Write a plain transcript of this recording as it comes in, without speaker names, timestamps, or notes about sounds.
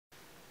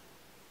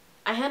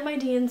I had my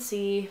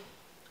D&C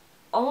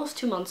almost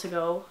 2 months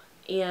ago,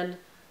 and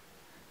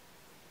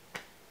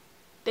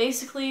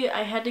basically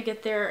I had to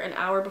get there an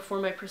hour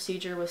before my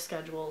procedure was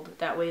scheduled.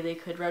 That way they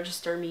could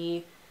register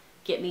me,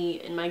 get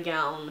me in my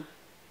gown,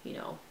 you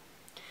know,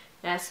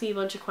 ask me a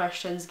bunch of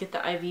questions, get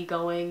the IV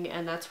going,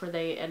 and that's where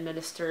they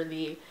administer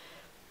the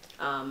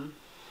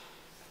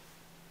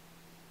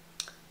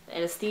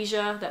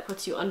anesthesia that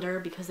puts you under,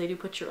 because they do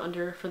put you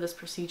under for this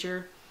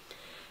procedure.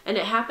 And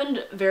it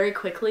happened very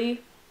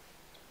quickly.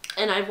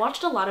 And I've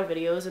watched a lot of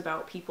videos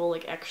about people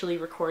like actually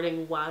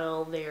recording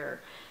while they're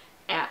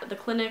at the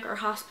clinic or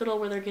hospital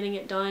where they're getting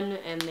it done,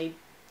 and they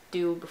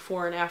do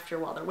before and after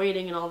while they're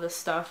waiting and all this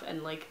stuff.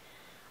 And like,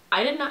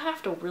 I did not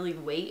have to really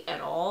wait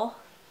at all.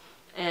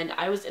 And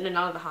I was in and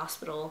out of the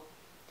hospital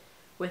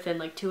within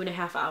like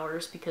 2.5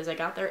 hours, because I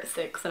got there at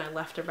 6 and I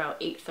left about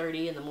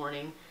 8:30 in the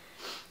morning.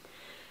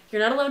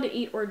 You're not allowed to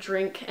eat or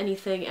drink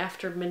anything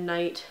after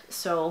midnight,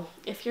 so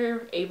if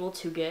you're able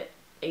to get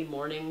a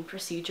morning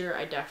procedure,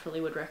 I definitely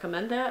would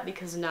recommend that,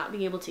 because not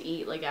being able to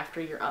eat like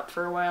after you're up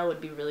for a while would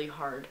be really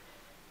hard.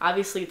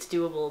 Obviously it's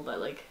doable, but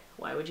like,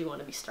 why would you want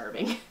to be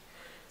starving?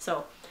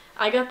 So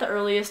I got the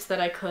earliest that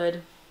I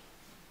could.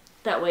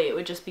 That way it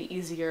would just be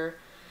easier.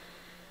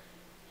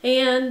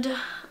 And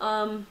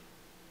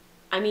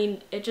I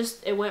mean,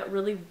 it went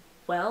really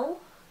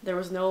well. There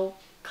was no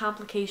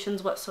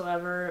complications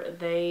whatsoever.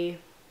 They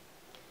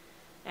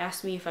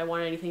asked me if I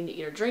wanted anything to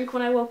eat or drink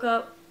when I woke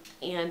up,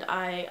 and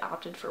I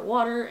opted for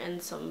water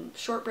and some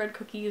shortbread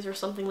cookies or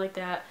something like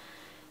that.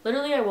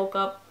 Literally, I woke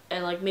up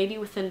and like maybe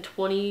within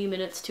 20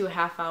 minutes to a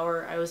half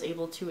hour, I was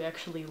able to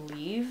actually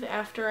leave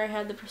after I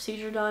had the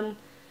procedure done.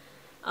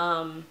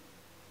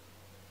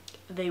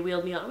 They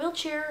wheeled me on a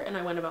wheelchair and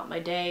I went about my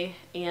day.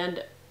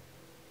 And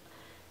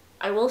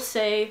I will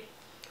say,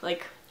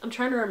 like, I'm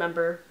trying to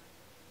remember,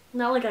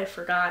 not like I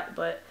forgot,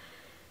 but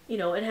you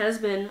know, it has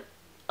been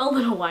a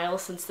little while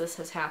since this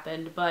has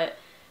happened, but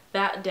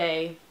that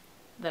day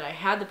that I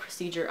had the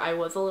procedure, I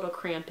was a little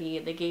crampy.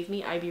 They gave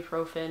me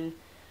ibuprofen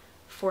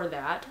for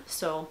that,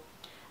 so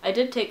I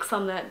did take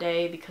some that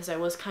day because I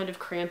was kind of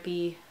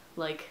crampy,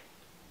 like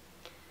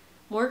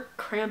more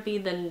crampy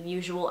than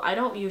usual. I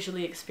don't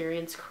usually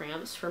experience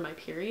cramps for my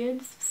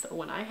periods, so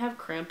when I have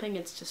cramping,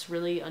 it's just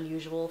really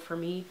unusual for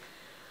me.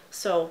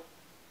 So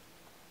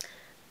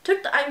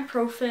took the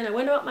ibuprofen, I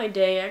went about my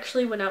day. I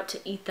actually went out to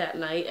eat that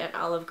night at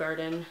Olive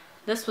Garden.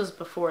 This was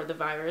before the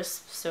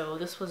virus, so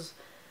this was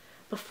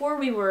before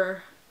we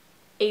were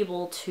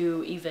able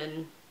to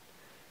even,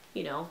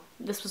 you know,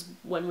 this was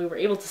when we were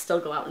able to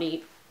still go out and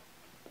eat.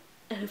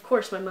 And of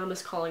course my mom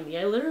is calling me.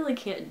 I literally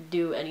can't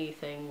do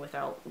anything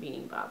without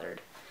being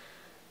bothered.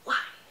 Why?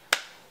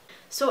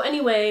 So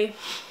anyway,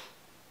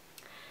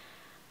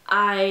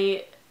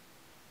 I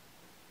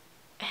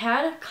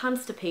had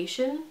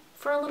constipation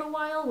for a little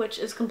while, which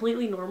is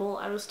completely normal,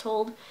 I was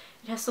told.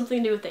 It has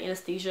something to do with the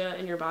anesthesia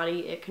in your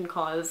body. It can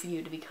cause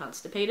you to be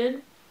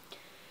constipated.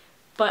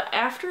 But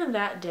after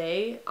that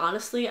day,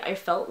 honestly, I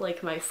felt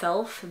like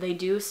myself. They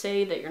do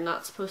say that you're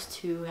not supposed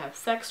to have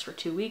sex for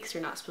 2 weeks.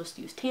 You're not supposed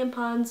to use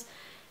tampons.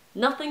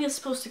 Nothing is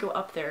supposed to go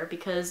up there,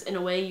 because in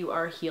a way you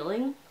are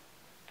healing.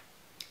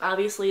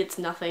 Obviously, it's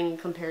nothing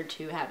compared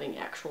to having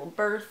actual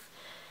birth.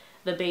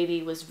 The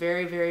baby was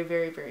very, very,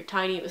 very, very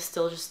tiny. It was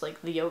still just like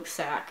the yolk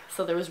sac.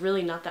 So there was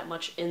really not that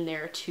much in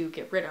there to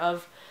get rid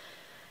of.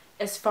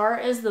 As far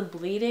as the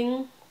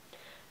bleeding,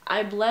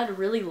 I bled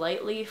really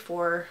lightly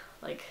for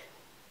like,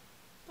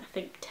 I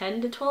think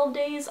 10 to 12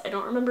 days. I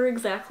don't remember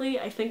exactly.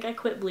 I think I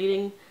quit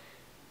bleeding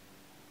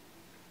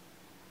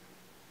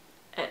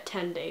at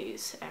 10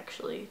 days,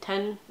 actually.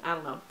 10, I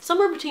don't know.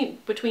 Somewhere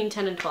between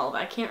 10 and 12.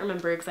 I can't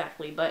remember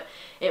exactly, but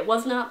it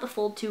was not the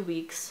full 2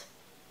 weeks.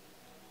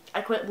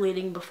 I quit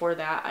bleeding before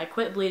that. I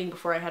quit bleeding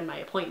before I had my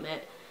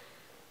appointment,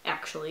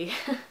 actually.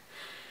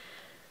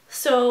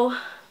 So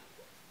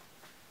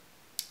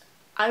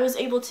I was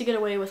able to get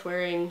away with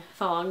wearing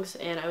thongs,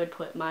 and I would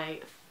put my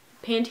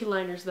panty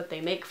liners that they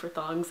make for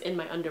thongs in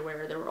my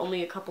underwear. There were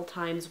only a couple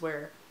times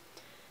where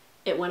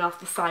it went off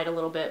the side a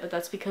little bit, but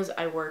that's because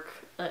I work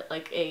at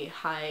like a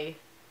highly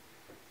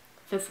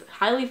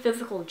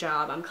physical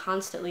job. I'm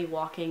constantly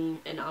walking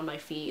and on my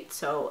feet,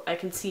 so I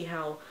can see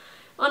how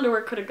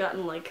underwear could have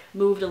gotten like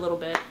moved a little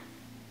bit.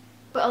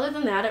 But other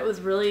than that, it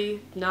was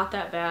really not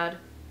that bad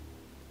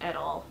at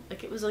all.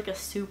 Like, it was like a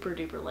super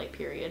duper light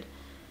period.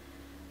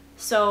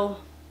 So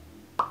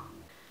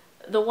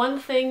the one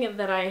thing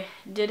that I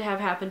did have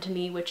happen to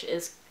me, which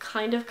is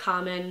kind of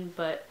common,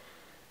 but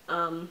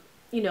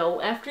you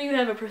know, after you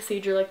have a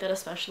procedure like that,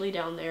 especially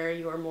down there,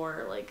 you are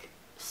more like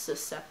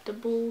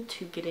susceptible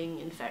to getting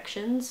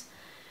infections.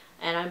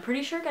 And I'm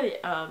pretty sure I got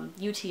a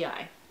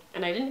UTI,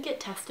 and I didn't get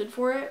tested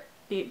for it,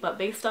 but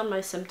based on my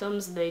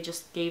symptoms, they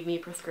just gave me a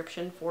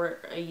prescription for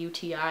a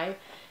UTI,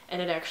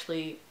 and it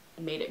actually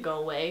made it go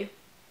away.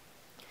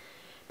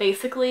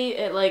 Basically,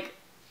 it like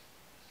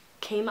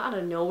came out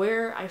of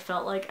nowhere. I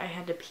felt like I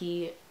had to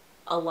pee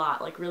a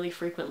lot, like really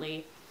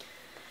frequently.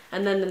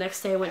 And then the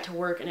next day I went to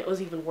work and it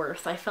was even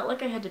worse. I felt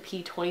like I had to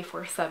pee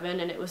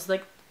 24/7, and it was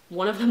like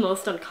one of the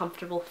most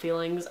uncomfortable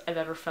feelings I've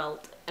ever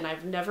felt, and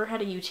I've never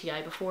had a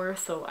UTI before,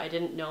 so I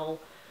didn't know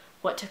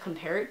what to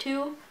compare it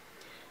to.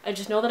 I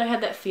just know that I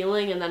had that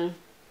feeling, and then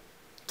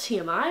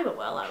TMI, but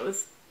while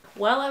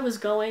I was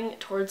going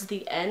towards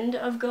the end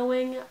of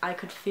going, I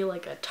could feel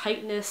like a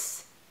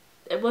tightness.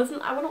 It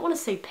wasn't, I wouldn't want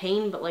to say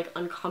pain, but like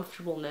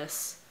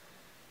uncomfortableness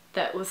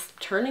that was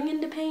turning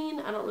into pain.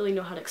 I don't really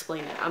know how to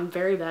explain it. I'm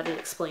very bad at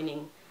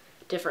explaining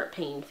different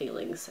pain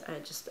feelings.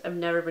 I've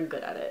never been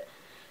good at it.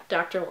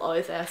 Doctor will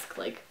always ask,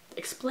 like,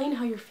 explain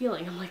how you're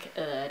feeling. I'm like,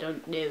 I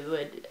don't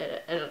know,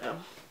 I don't know.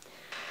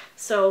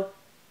 So,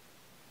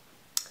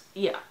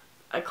 yeah,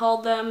 I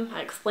called them,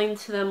 I explained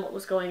to them what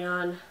was going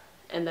on,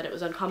 and that it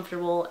was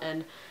uncomfortable,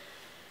 and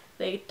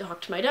they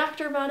talked to my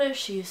doctor about it.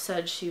 She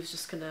said she was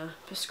just gonna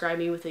prescribe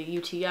me with a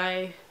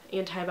UTI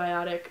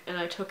antibiotic, and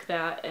I took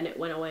that, and it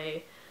went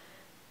away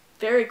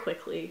very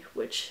quickly,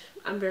 which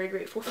I'm very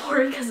grateful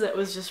for because that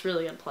was just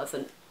really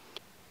unpleasant.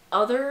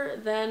 Other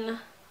than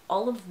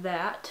all of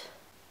that,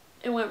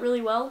 it went really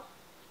well.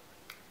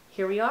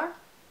 Here we are.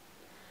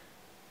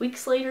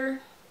 Weeks later,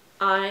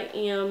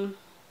 I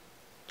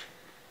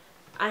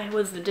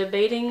was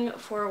debating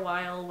for a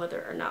while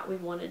whether or not we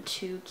wanted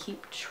to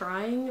keep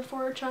trying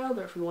for a child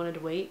or if we wanted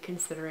to wait,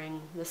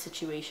 considering the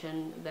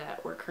situation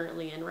that we're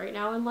currently in right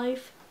now in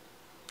life.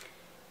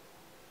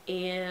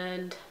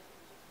 And,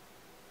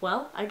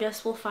 well, I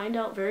guess we'll find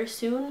out very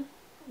soon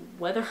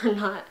whether or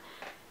not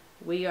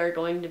we are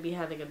going to be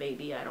having a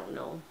baby. I don't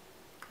know.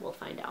 We'll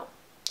find out.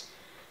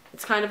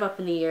 It's kind of up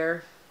in the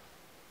air.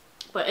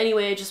 But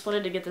anyway, I just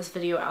wanted to get this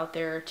video out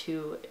there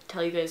to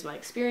tell you guys my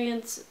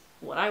experience,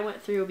 what I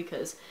went through,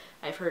 because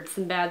I've heard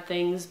some bad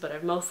things, but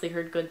I've mostly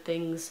heard good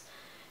things,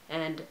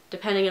 and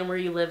depending on where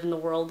you live in the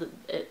world,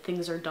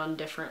 things are done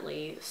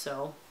differently,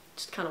 so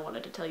just kind of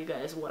wanted to tell you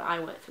guys what I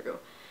went through.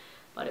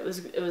 But it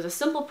was a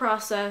simple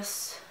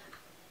process,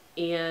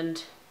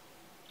 and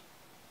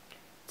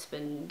it's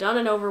been done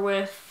and over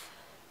with.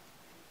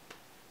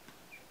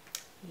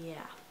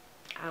 Yeah,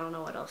 I don't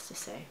know what else to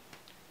say.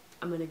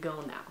 I'm gonna go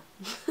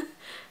now.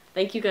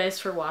 Thank you guys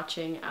for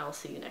watching. I'll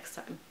see you next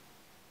time.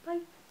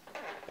 Bye.